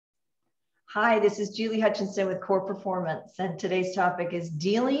Hi, this is Julie Hutchinson with Core Performance, and today's topic is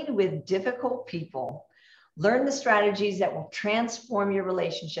dealing with difficult people. Learn the strategies that will transform your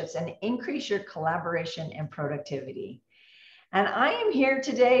relationships and increase your collaboration and productivity. And I am here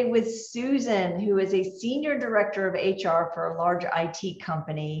today with Susan, who is a Senior Director of HR for a large IT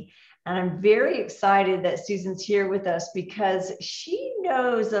company. And I'm very excited that Susan's here with us because she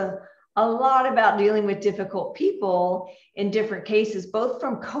knows a lot about dealing with difficult people in different cases, both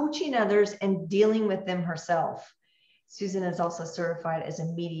from coaching others and dealing with them herself. Susan is also certified as a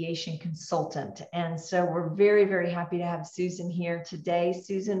mediation consultant. And so we're very, very happy to have Susan here today.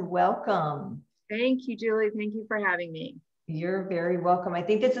 Susan, welcome. Thank you, Julie. Thank you for having me. You're very welcome. I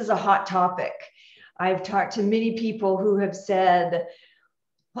think this is a hot topic. I've talked to many people who have said,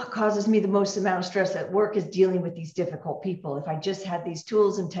 what causes me the most amount of stress at work is dealing with these difficult people. If I just had these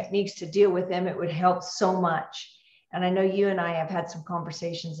tools and techniques to deal with them, it would help so much. And I know you and I have had some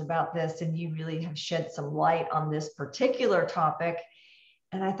conversations about this, and you really have shed some light on this particular topic.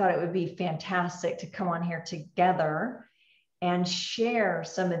 And I thought it would be fantastic to come on here together and share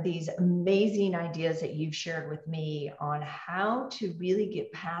some of these amazing ideas that you've shared with me on how to really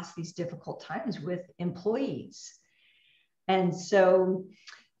get past these difficult times with employees. And so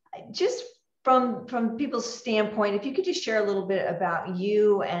just from people's standpoint, if you could just share a little bit about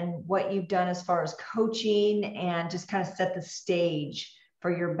you and what you've done as far as coaching and just kind of set the stage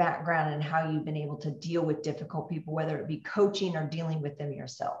for your background and how you've been able to deal with difficult people, whether it be coaching or dealing with them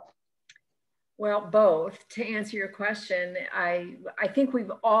yourself. Well, both. To answer your question, I think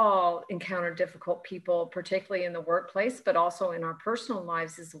we've all encountered difficult people, particularly in the workplace, but also in our personal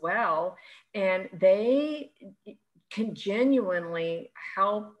lives as well. And they can genuinely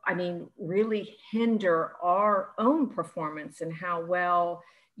help, really hinder our own performance and how well,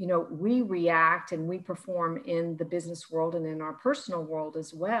 we react and we perform in the business world and in our personal world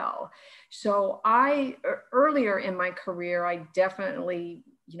as well. So earlier in my career, I definitely,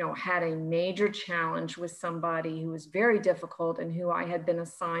 had a major challenge with somebody who was very difficult and who I had been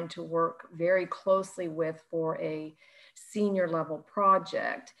assigned to work very closely with for a senior level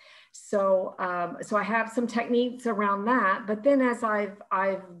project. So I have some techniques around that, but then as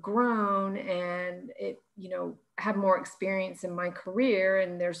I've grown and have more experience in my career,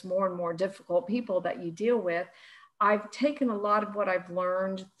 and there's more and more difficult people that you deal with, I've taken a lot of what I've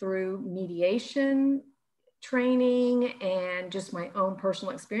learned through mediation training and just my own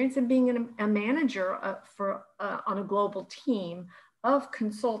personal experience and being a manager on a global team of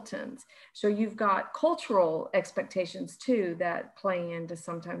consultants. So you've got cultural expectations too that play into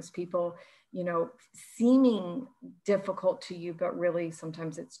sometimes people, seeming difficult to you, but really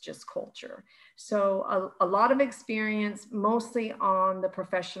sometimes it's just culture. So a lot of experience, mostly on the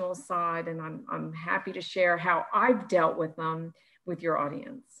professional side, and I'm happy to share how I've dealt with them with your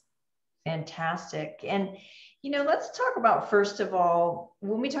audience. Fantastic. And, let's talk about, first of all,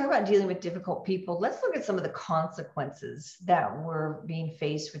 when we talk about dealing with difficult people, let's look at some of the consequences that we're being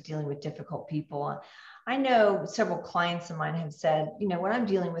faced with dealing with difficult people. I know several clients of mine have said, when I'm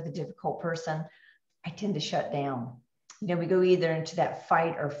dealing with a difficult person, I tend to shut down. We go either into that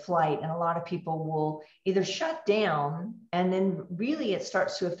fight or flight, and a lot of people will either shut down and then really it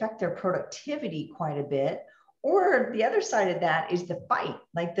starts to affect their productivity quite a bit. Or the other side of that is the fight,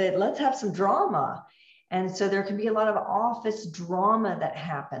 let's have some drama. And so there can be a lot of office drama that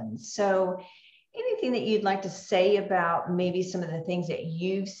happens. So anything that you'd like to say about maybe some of the things that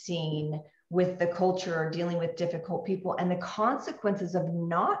you've seen with the culture or dealing with difficult people and the consequences of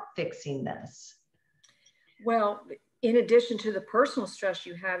not fixing this? Well, in addition to the personal stress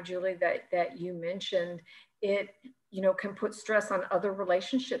you have, Julie, that you mentioned, it can put stress on other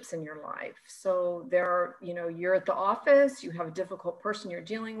relationships in your life. So there are, you're at the office, you have a difficult person you're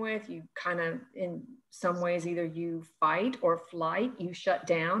dealing with, you kind of, in some ways, either you fight or flight, you shut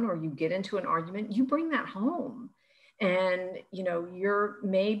down, or you get into an argument, you bring that home. And, you're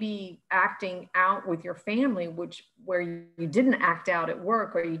maybe acting out with your family, where you didn't act out at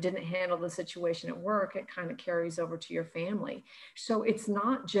work or you didn't handle the situation at work, it kind of carries over to your family. So it's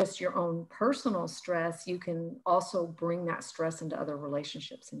not just your own personal stress. You can also bring that stress into other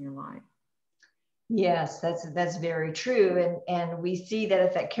relationships in your life. Yes, that's very true. And we see that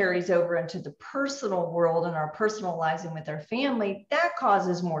if that carries over into the personal world and our personal lives and with our family, that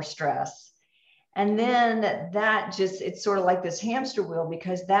causes more stress. And then it's sort of like this hamster wheel,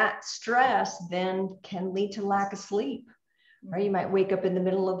 because that stress then can lead to lack of sleep, right? You might wake up in the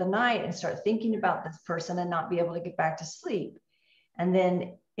middle of the night and start thinking about this person and not be able to get back to sleep. And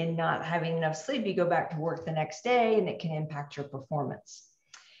then in not having enough sleep, you go back to work the next day and it can impact your performance.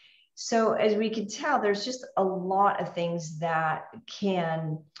 So as we can tell, there's just a lot of things that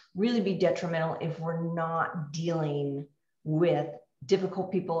can really be detrimental if we're not dealing with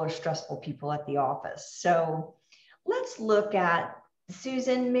difficult people or stressful people at the office. So let's look at,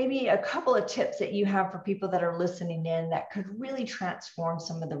 Susan, maybe a couple of tips that you have for people that are listening in that could really transform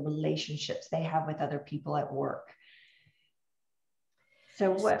some of the relationships they have with other people at work.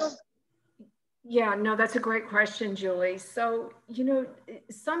 So what? Yeah, no, that's a great question, Julie. So,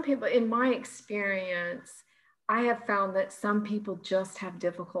 some people, in my experience, I have found that some people just have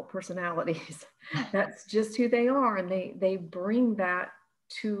difficult personalities. That's just who they are. And they bring that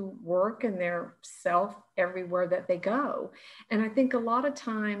to work and their self everywhere that they go. And I think a lot of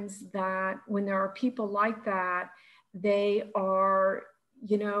times that when there are people like that, they are,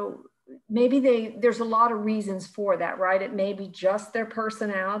 maybe there's a lot of reasons for that, right? It may be just their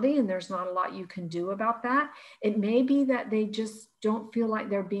personality and there's not a lot you can do about that. It may be that they just don't feel like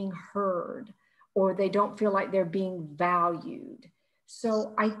they're being heard, or they don't feel like they're being valued.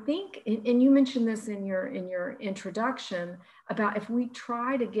 So I think, and you mentioned this in your introduction, about if we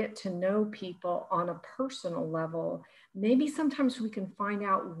try to get to know people on a personal level, maybe sometimes we can find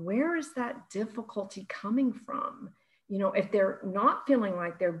out, where is that difficulty coming from? If they're not feeling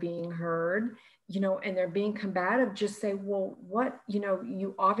like they're being heard, and they're being combative, just say, well,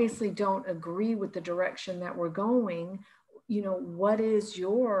 you obviously don't agree with the direction that we're going. What is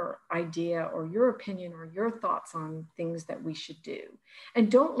your idea or your opinion or your thoughts on things that we should do? And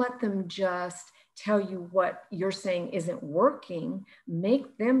don't let them just tell you what you're saying isn't working.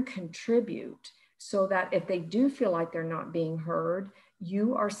 Make them contribute, so that if they do feel like they're not being heard,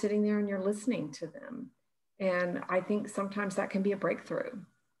 you are sitting there and you're listening to them. And I think sometimes that can be a breakthrough.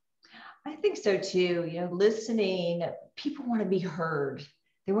 I think so too. Listening, people want to be heard.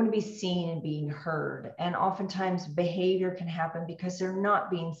 They want to be seen and being heard. And oftentimes behavior can happen because they're not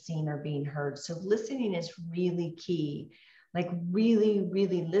being seen or being heard. So listening is really key, like really,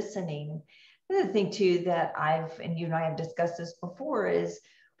 really listening. Another thing too that and you and I have discussed this before, is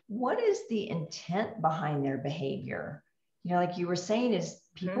what is the intent behind their behavior? Like you were saying, is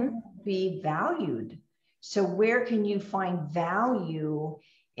people want to be valued. So where can you find value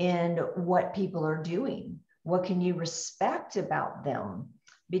in what people are doing? What can you respect about them?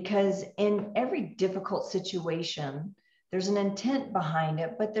 Because in every difficult situation, there's an intent behind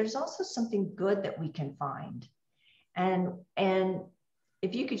it, but there's also something good that we can find. And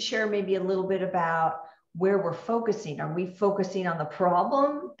if you could share maybe a little bit about where we're focusing. Are we focusing on the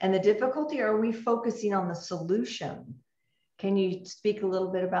problem and the difficulty, or are we focusing on the solution? Can you speak a little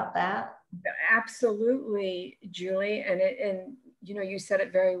bit about that? Absolutely, Julie. And you said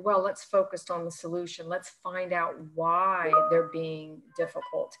it very well. Let's focus on the solution. Let's find out why they're being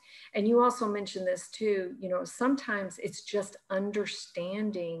difficult. And you also mentioned this too, sometimes it's just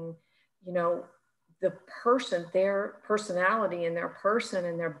understanding, the person, their personality and their person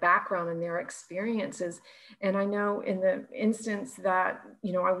and their background and their experiences. And I know in the instance that,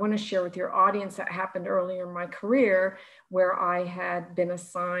 I want to share with your audience, that happened earlier in my career, where I had been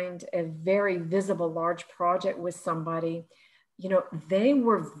assigned a very visible large project with somebody. They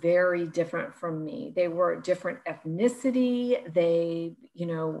were very different from me. They were different ethnicity. They,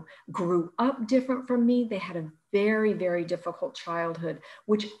 grew up different from me. They had a very, very difficult childhood,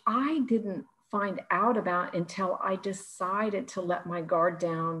 which I didn't find out about until I decided to let my guard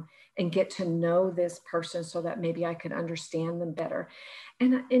down and get to know this person, so that maybe I could understand them better.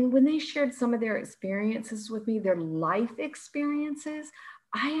 And when they shared some of their experiences with me, their life experiences,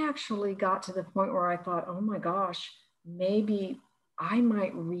 I actually got to the point where I thought, oh my gosh, maybe I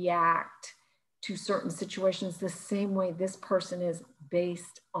might react to certain situations the same way this person is,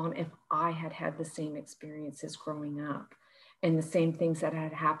 based on if I had had the same experiences growing up, and the same things that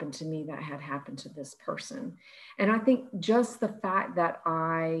had happened to me that had happened to this person. And I think just the fact that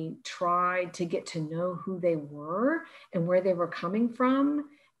I tried to get to know who they were and where they were coming from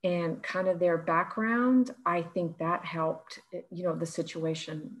and kind of their background, I think that helped, the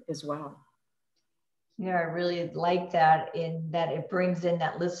situation as well. I really like that, in that it brings in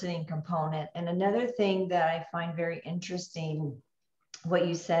that listening component. And another thing that I find very interesting, what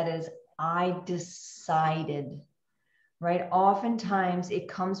you said is, I decided. Right? Oftentimes it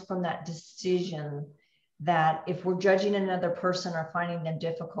comes from that decision that if we're judging another person or finding them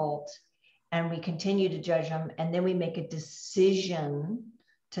difficult, and we continue to judge them, and then we make a decision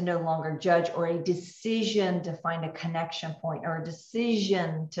to no longer judge, or a decision to find a connection point, or a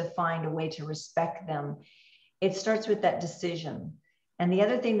decision to find a way to respect them, it starts with that decision. And the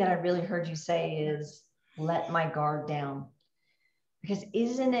other thing that I really heard you say is, let my guard down. Because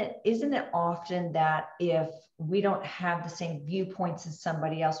isn't it often that if we don't have the same viewpoints as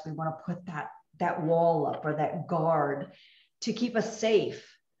somebody else, we want to put that wall up or that guard to keep us safe,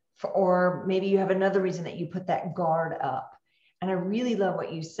 or maybe you have another reason that you put that guard up. And I really love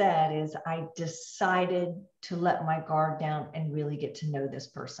what you said is I decided to let my guard down and really get to know this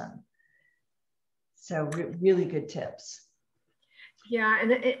person. So really good tips. Yeah,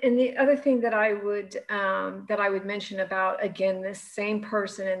 and the other thing that I would mention about, again, this same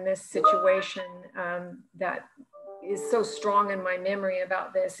person in this situation, that is so strong in my memory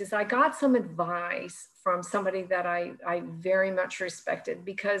about this, is I got some advice from somebody that I very much respected,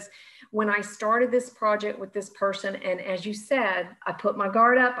 because when I started this project with this person, and as you said, I put my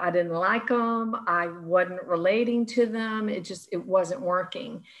guard up, I didn't like them, I wasn't relating to them, it wasn't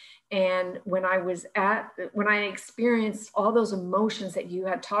working. And when I experienced all those emotions that you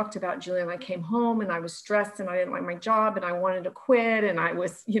had talked about, Julie, and I came home and I was stressed and I didn't like my job and I wanted to quit, and I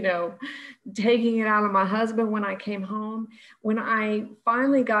was, taking it out on my husband when I came home. When I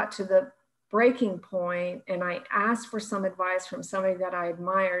finally got to the breaking point and I asked for some advice from somebody that I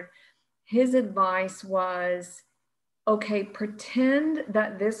admired, his advice was, okay, pretend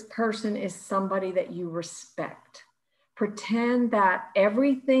that this person is somebody that you respect. Pretend that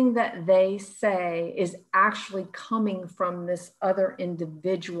everything that they say is actually coming from this other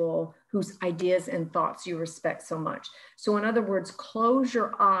individual whose ideas and thoughts you respect so much. So in other words, close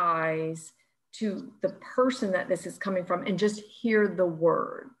your eyes to the person that this is coming from and just hear the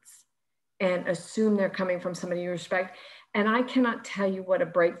words and assume they're coming from somebody you respect. And I cannot tell you what a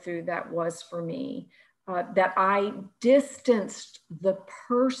breakthrough that was for me, that I distanced the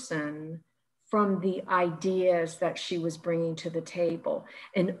person from the ideas that she was bringing to the table.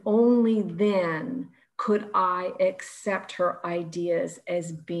 And only then could I accept her ideas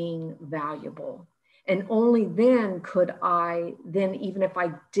as being valuable. And only then could I then, even if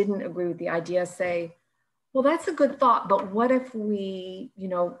I didn't agree with the idea, say, well, that's a good thought, but what if we,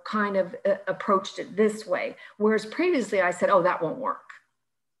 kind of approached it this way? Whereas previously I said, oh, that won't work,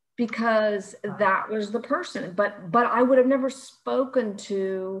 because that was the person. But I would have never spoken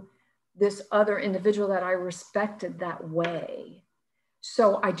to this other individual that I respected that way.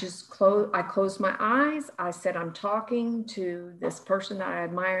 So I just closed my eyes. I said, I'm talking to this person that I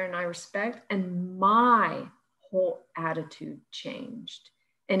admire and I respect. And my whole attitude changed.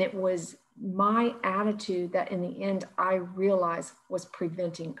 And it was my attitude that in the end, I realized was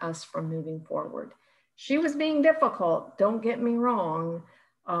preventing us from moving forward. She was being difficult, don't get me wrong.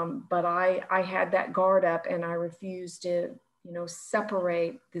 But I had that guard up and I refused to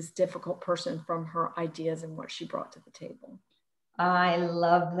separate this difficult person from her ideas and what she brought to the table. I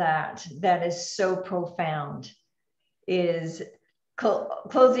love that. That is so profound, is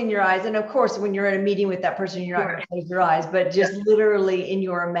closing your eyes. And of course, when you're in a meeting with that person, you're not going to close your eyes, but just literally in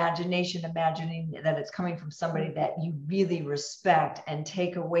your imagination, imagining that it's coming from somebody that you really respect, and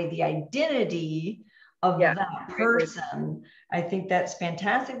take away the identity of that person. I think that's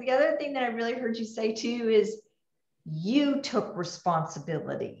fantastic. The other thing that I really heard you say too is you took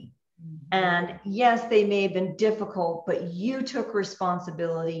responsibility. And yes, they may have been difficult, but you took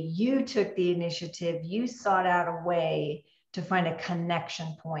responsibility. You took the initiative. You sought out a way to find a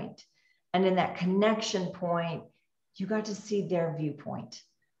connection point. And in that connection point, you got to see their viewpoint.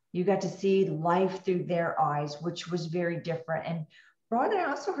 You got to see life through their eyes, which was very different. And Ron, I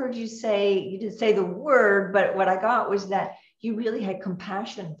also heard you say, you didn't say the word, but what I got was that you really had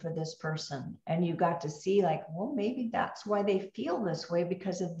compassion for this person, and you got to see like, well, maybe that's why they feel this way,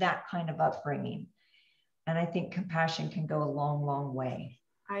 because of that kind of upbringing. And I think compassion can go a long, long way.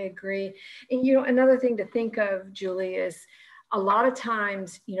 I agree. And, another thing to think of, Julie, is a lot of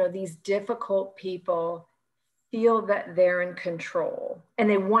times, these difficult people feel that they're in control,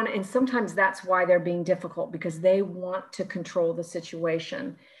 and and sometimes that's why they're being difficult, because they want to control the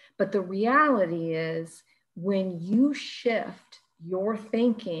situation. But the reality is, when you shift your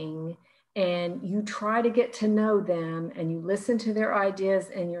thinking and you try to get to know them and you listen to their ideas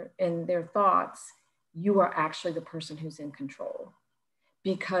and their thoughts, you are actually the person who's in control,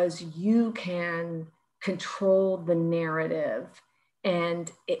 because you can control the narrative.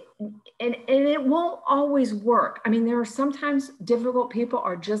 And it won't always work. I mean, there are sometimes difficult people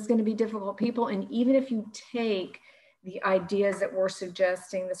are just going to be difficult people. And even if you take the ideas that we're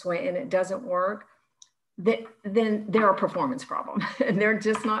suggesting this way and it doesn't work, then they're a performance problem and they're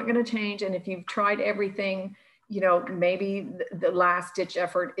just not going to change. And if you've tried everything, maybe the last ditch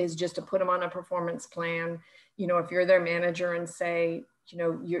effort is just to put them on a performance plan. If you're their manager and say,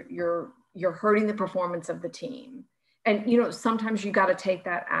 you're hurting the performance of the team. And, you know, sometimes you got to take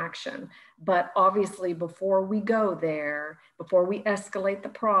that action. But obviously, before we go there, before we escalate the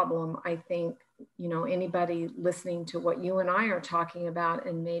problem, I think, you know, anybody listening to what you and I are talking about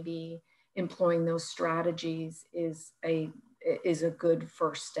and maybe employing those strategies is a good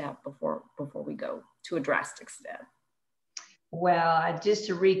first step before we go to a drastic step. Well, just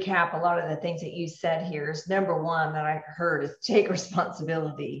to recap, a lot of the things that you said here is number one that I heard is take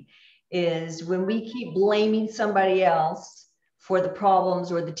responsibility. Is when we keep blaming somebody else for the problems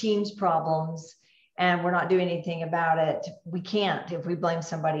or the team's problems and we're not doing anything about it, we can't if we blame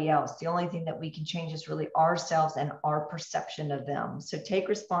somebody else. The only thing that we can change is really ourselves and our perception of them. So take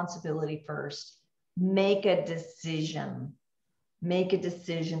responsibility first, make a decision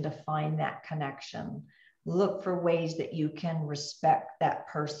to find that connection. Look for ways that you can respect that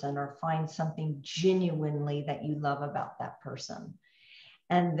person or find something genuinely that you love about that person.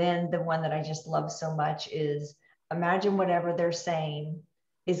 And then the one that I just love so much is imagine whatever they're saying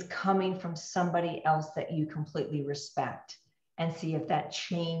is coming from somebody else that you completely respect and see if that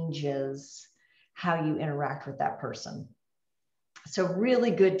changes how you interact with that person. So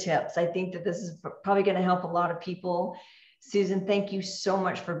really good tips. I think that this is probably going to help a lot of people. Susan, thank you so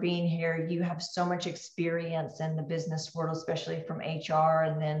much for being here. You have so much experience in the business world, especially from HR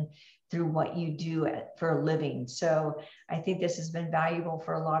and then through what you do for a living. So I think this has been valuable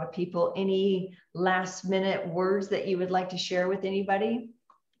for a lot of people. Any last minute words that you would like to share with anybody?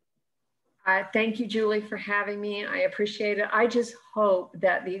 Thank you, Julie, for having me. I appreciate it. I just hope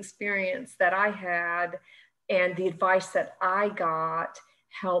that the experience that I had and the advice that I got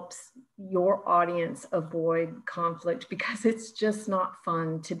helps your audience avoid conflict, because it's just not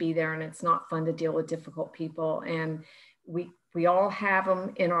fun to be there and it's not fun to deal with difficult people. And we all have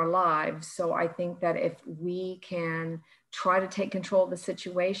them in our lives. So I think that if we can try to take control of the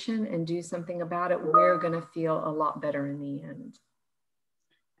situation and do something about it, we're going to feel a lot better in the end.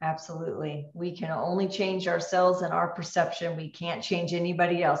 Absolutely. We can only change ourselves and our perception. We can't change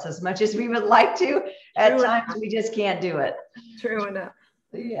anybody else as much as we would like to. At times, we just can't do it. True enough.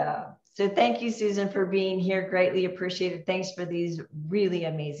 Yeah. So thank you, Susan, for being here. Greatly appreciated. Thanks for these really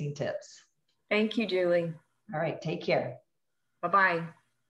amazing tips. Thank you, Julie. All right. Take care. Bye-bye.